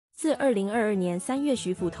自2022年3月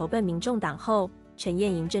徐府投奔民众党后，陈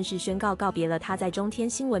諺瑩正式宣告告别了她在中天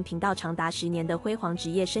新闻频道长达10年的辉煌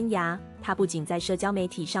职业生涯。她不仅在社交媒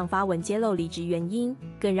体上发文揭露离职原因，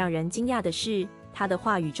更让人惊讶的是，她的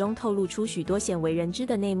话语中透露出许多鲜为人知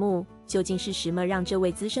的内幕。究竟是什么让这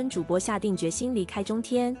位资深主播下定决心离开中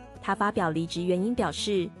天？她发表离职原因表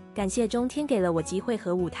示，感谢中天给了我机会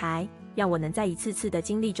和舞台，让我能在一次次的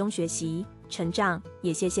经历中学习成长，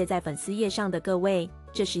也谢谢在粉丝页上的各位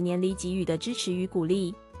这10年里给予的支持与鼓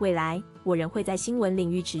励。未来我仍会在新闻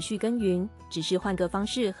领域持续耕耘，只是换个方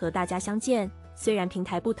式和大家相见。虽然平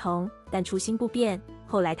台不同，但初心不变。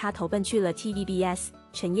后来他投奔去了 TVBS，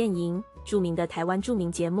 陈諺瑩，著名的台湾著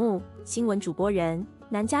名节目新闻主播人，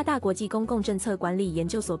南加大国际公共政策管理研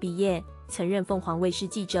究所毕业，曾任凤凰卫视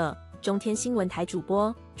记者、中天新闻台主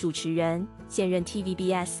播、主持人，现任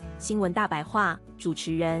TVBS 新闻大白话主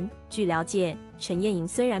持人。据了解，陈諺瑩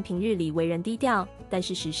虽然平日里为人低调，但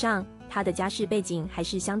事实上她的家世背景还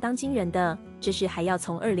是相当惊人的。这事还要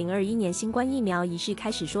从2021年新冠疫苗仪式开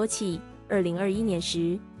始说起。2021年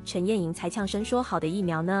时，陈諺瑩才呛声说好的疫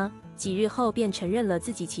苗呢？几日后便承认了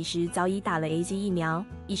自己其实早已打了 AZ 疫苗，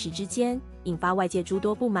一时之间引发外界诸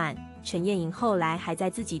多不满。陈諺瑩后来还在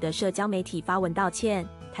自己的社交媒体发文道歉，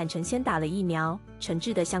坦诚先打了疫苗，诚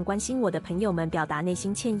挚地向关心我的朋友们表达内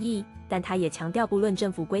心歉意。但他也强调，不论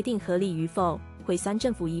政府规定合理与否，会酸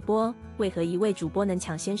政府一波。为何一位主播能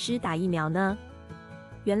抢先施打疫苗呢？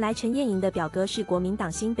原来陈諺瑩的表哥是国民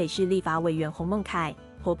党新北市立法委员洪孟凯，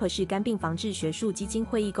婆婆是肝病防治学术基金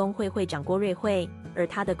会义工会会长郭瑞惠，而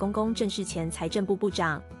她的公公正是前财政部部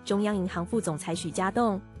长、中央银行副总裁许家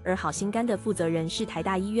栋，而好心肝的负责人是台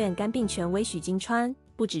大医院肝病权威许金川，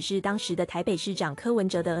不只是当时的台北市长柯文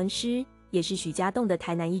哲的恩师，也是许家栋的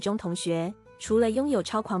台南一中同学。除了拥有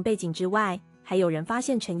超狂背景之外，还有人发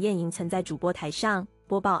现陈諺瑩曾在主播台上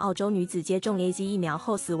播报澳洲女子接种 AZ 疫苗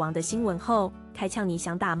后死亡的新闻后，开呛你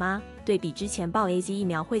想打吗？对比之前报 AZ 疫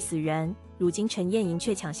苗会死人，如今陈諺瑩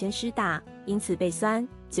却抢先施打，因此被酸，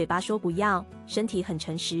嘴巴说不要，身体很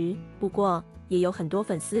诚实。不过也有很多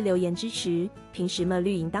粉丝留言支持，凭什么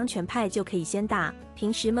绿营当权派就可以先打？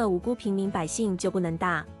凭什么无辜平民百姓就不能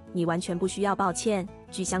打？你完全不需要抱歉。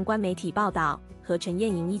据相关媒体报道，和陈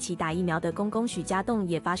諺瑩一起打疫苗的公公许家栋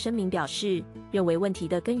也发声明表示，认为问题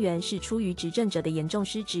的根源是出于执政者的严重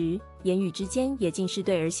失职，言语之间也尽是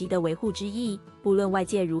对儿媳的维护之意。不论外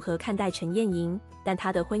界如何看待陈諺瑩，但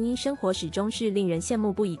她的婚姻生活始终是令人羡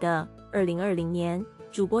慕不已的。2020年，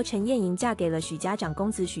主播陈諺瑩嫁给了许家长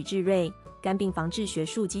公子许志瑞，肝病防治学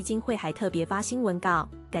术基金会还特别发新闻稿，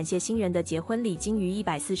感谢新人的结婚礼金逾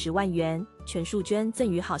140万元，全数捐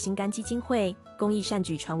赠于好心肝基金会，公益善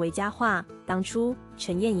举传为佳话。当初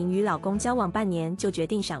陈諺瑩与老公交往半年就决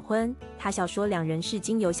定闪婚，她笑说两人是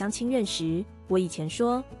经由相亲认识。我以前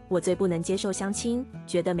说我最不能接受相亲，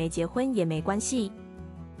觉得没结婚也没关系。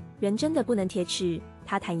人真的不能铁齿。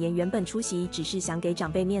她坦言原本出席只是想给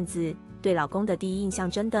长辈面子，对老公的第一印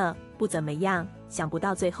象真的不怎么样，想不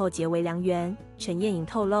到最后结为良缘。陈諺瑩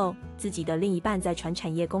透露，自己的另一半在传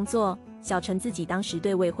产业工作，笑称自己当时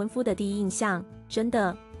对未婚夫的第一印象真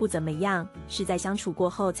的不怎么样，是在相处过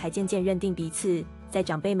后才渐渐认定彼此。在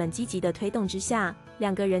长辈们积极的推动之下，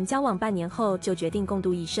两个人交往半年后就决定共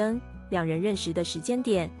度一生。两人认识的时间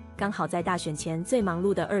点刚好在大选前最忙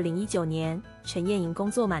碌的2019年，陈諺瑩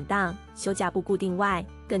工作满档，休假不固定外，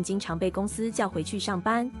更经常被公司叫回去上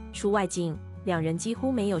班出外景，两人几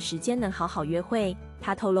乎没有时间能好好约会。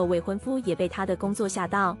她透露未婚夫也被她的工作吓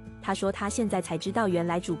到，她说她现在才知道原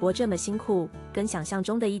来主播这么辛苦，跟想象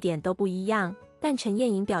中的一点都不一样。但陈諺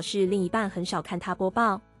瑩表示另一半很少看她播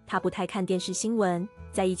报，她不太看电视新闻，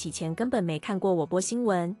在一起前根本没看过我播新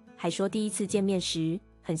闻，还说第一次见面时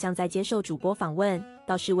很像在接受主播访问。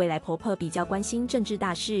倒是未来婆婆比较关心政治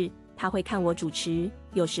大事，她会看我主持，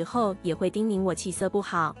有时候也会叮咛我气色不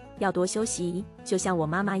好，要多休息，就像我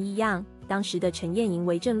妈妈一样。当时的陈諺瑩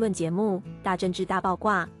为政论节目《大政治大爆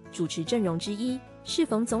卦》主持阵容之一，适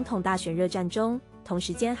逢总统大选热战中，同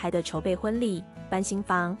时间还得筹备婚礼、搬新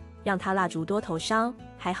房，让她蜡烛多头烧。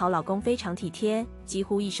还好老公非常体贴，几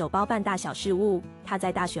乎一手包办大小事务。她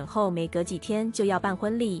在大选后没隔几天就要办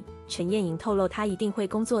婚礼，陈諺瑩透露她一定会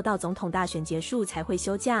工作到总统大选结束才会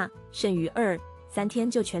休假，剩余2、3天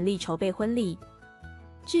就全力筹备婚礼。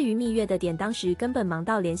至于蜜月的点，当时根本忙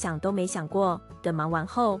到连想都没想过。等忙完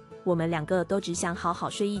后，我们两个都只想好好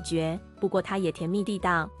睡一觉。不过她也甜蜜地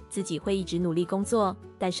道，自己会一直努力工作，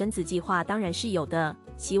但生子计划当然是有的，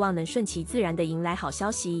希望能顺其自然地迎来好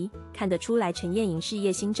消息。看得出来陈諺瑩事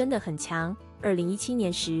业心真的很强。2017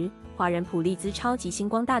年时，华人普利兹超级星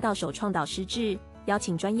光大道首创导师制，邀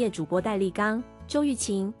请专业主播戴立刚、周玉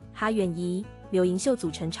琴、哈远仪、刘盈秀组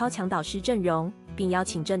成超强导师阵容，并邀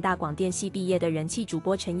请政大广电系毕业的人气主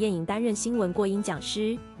播陈諺瑩担任新闻过音讲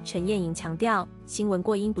师。陈諺瑩强调，新闻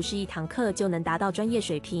过音不是一堂课就能达到专业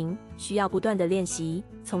水平，需要不断的练习，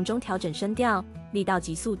从中调整声调、力道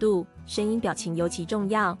及速度，声音表情尤其重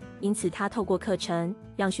要。因此，他透过课程，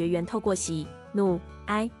让学员透过喜、怒、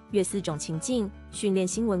哀、悦4种情境，训练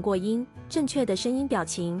新闻过音。正确的声音表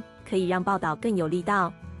情可以让报道更有力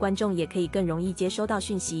道，观众也可以更容易接收到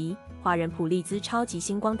讯息。华人普利兹超级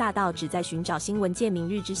星光大道旨在寻找新闻界明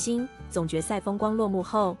日之星。总决赛风光落幕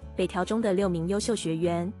后，被挑中的6名优秀学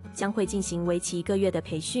员将会进行为期1个月的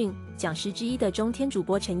培训。讲师之一的中天主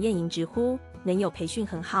播陈諺瑩直呼，能有培训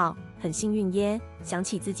很好，很幸运耶。想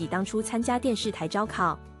起自己当初参加电视台招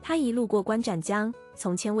考，他一路过关斩将，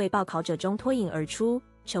从1000位报考者中脱颖而出，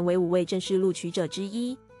成为5位正式录取者之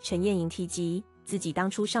一。陈諺瑩提及，自己当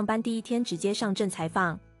初上班第1天直接上阵采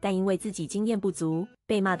访，但因为自己经验不足，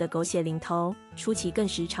被骂得狗血淋头，初期更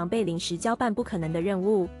时常被临时交办不可能的任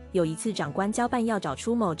务。有一次长官交办要找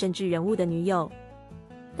出某政治人物的女友，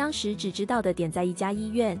当时只知道的点在一家医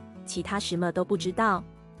院，其他什么都不知道。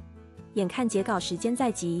眼看截稿时间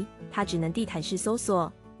在即，他只能地毯式搜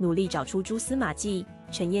索，努力找出蛛丝马迹。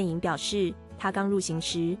陈諺瑩表示，他刚入行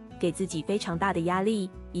时给自己非常大的压力，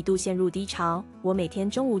一度陷入低潮。我每天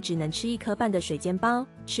中午只能吃1颗半的水煎包，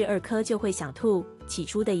吃2颗就会想吐。起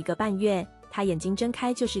初的1个半月，他眼睛睁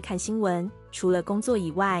开就是看新闻，除了工作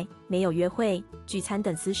以外，没有约会、聚餐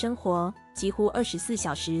等私生活，几乎24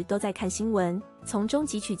小时都在看新闻，从中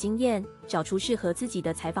汲取经验，找出适合自己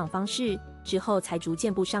的采访方式，之后才逐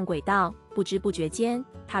渐步上轨道。不知不觉间，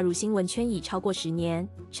踏入新闻圈已超过10年。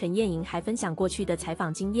陈諺瑩还分享过去的采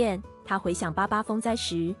访经验，他回想88风灾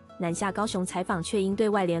时，南下高雄采访，却因对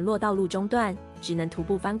外联络道路中断，只能徒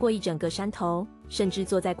步翻过一整个山头，甚至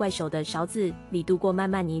坐在怪手的勺子里度过漫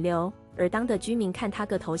漫泥流。而当地居民看他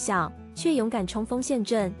个头小，却勇敢冲锋陷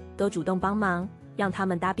阵，都主动帮忙，让他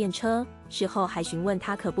们搭便车。事后还询问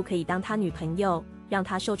他可不可以当他女朋友，让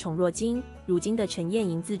他受宠若惊。如今的陈諺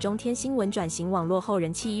瑩自中天新闻转型网络后，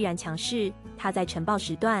人气依然强势。他在晨报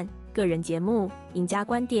时段、个人节目、赢家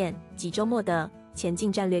观点及周末的前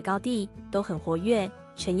进战略高地都很活跃。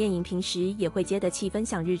陈諺瑩平时也会接地气分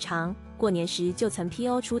享日常，过年时就曾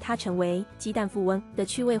PO 出她成为鸡蛋富翁的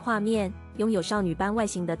趣味画面。拥有少女般外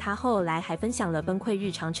形的她，后来还分享了崩溃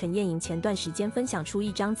日常。陈諺瑩前段时间分享出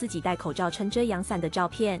一张自己戴口罩撑遮阳伞的照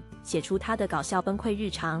片，写出她的搞笑崩溃日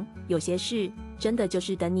常。有些事真的就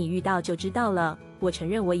是等你遇到就知道了。我承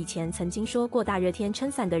认我以前曾经说过大热天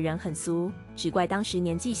撑伞的人很俗，只怪当时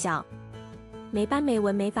年纪小，没班没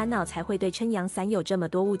文没烦恼，才会对撑阳伞有这么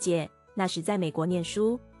多误解。那时在美国念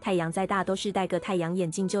书，太阳再大都是戴个太阳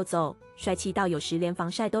眼镜就走，帅气到有时连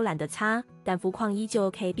防晒都懒得擦，但肤况依旧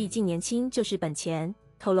OK， 毕竟年轻就是本钱。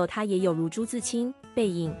透露他也有如朱自清、背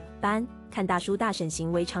影般看大叔大婶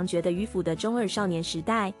行为常觉得迂腐的中二少年时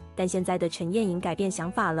代，但现在的陈諺瑩改变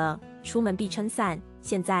想法了，出门必撑伞，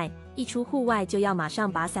现在一出户外就要马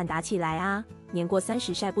上把伞打起来啊，年过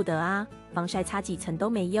30晒不得啊，防晒擦几层都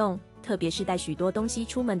没用。特别是带许多东西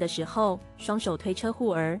出门的时候，双手推车护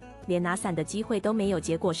儿，连拿伞的机会都没有。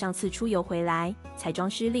结果上次出游回来，彩妆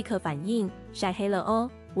师立刻反应晒黑了哦。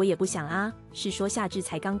我也不想啊，是说夏至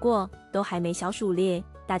才刚过，都还没小暑烈。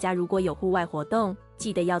大家如果有户外活动，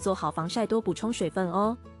记得要做好防晒，多补充水分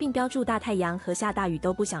哦，并标注大太阳和下大雨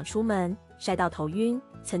都不想出门，晒到头晕。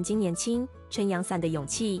曾经年轻撑阳伞的勇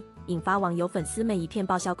气，引发网友粉丝们一片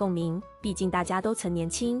爆笑共鸣。毕竟大家都曾年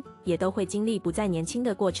轻，也都会经历不再年轻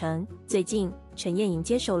的过程。最近，陈諺瑩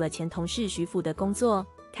接手了前同事徐甫的工作，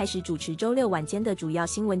开始主持周6晚间的主要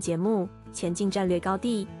新闻节目《前进战略高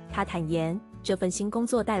地》。他坦言，这份新工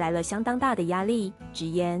作带来了相当大的压力，直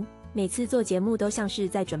言每次做节目都像是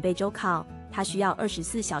在准备周考，他需要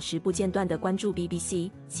24小时不间断地关注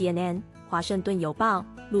BBC、CNN、华盛顿邮报、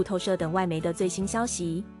路透社等外媒的最新消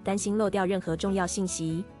息，担心漏掉任何重要信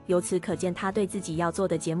息。由此可见，他对自己要做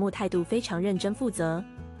的节目态度非常认真负责。